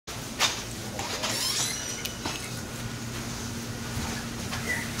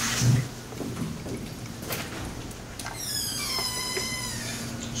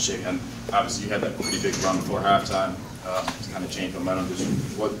appreciate it. And obviously, you had that pretty big run before halftime to kind of change momentum. Just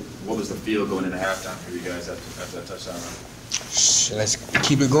what was the feel going into halftime for you guys after that touchdown run? Let's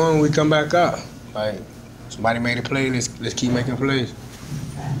keep it going when we come back out. Like, somebody made a play, let's keep making plays.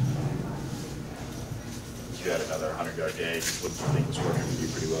 You had another 100-yard day. What do you think was working for you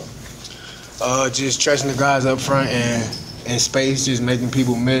pretty well? Just trusting the guys up front and in space, just making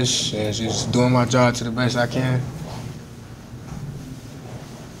people miss and just doing my job to the best I can.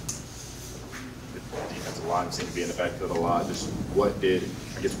 The defensive line seemed to be in the backfield a lot. Just what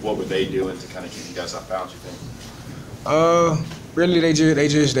were they doing to kind of keep you guys off balance, you think? Really,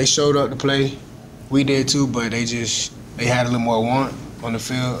 they showed up to play. We did too, but they had a little more want on the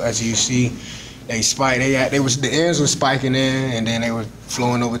field. As you see, they spiked. The ends were spiking in, and then they were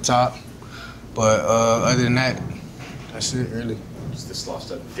flowing over top. But other than that, that's it, really. Just this loss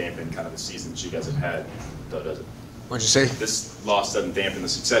doesn't dampen kind of the season that you guys have had, though, does it? What'd you say? This loss doesn't dampen the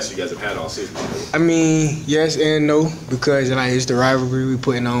success you guys have had all season. I mean, yes and no, because it's the rivalry we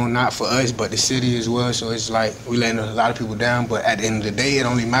putting on, not for us, but the city as well. So it's like we letting a lot of people down. But at the end of the day, it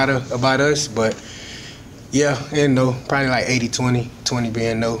only matter about us. But yeah and no, probably like 80-20, 20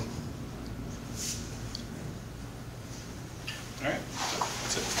 being no.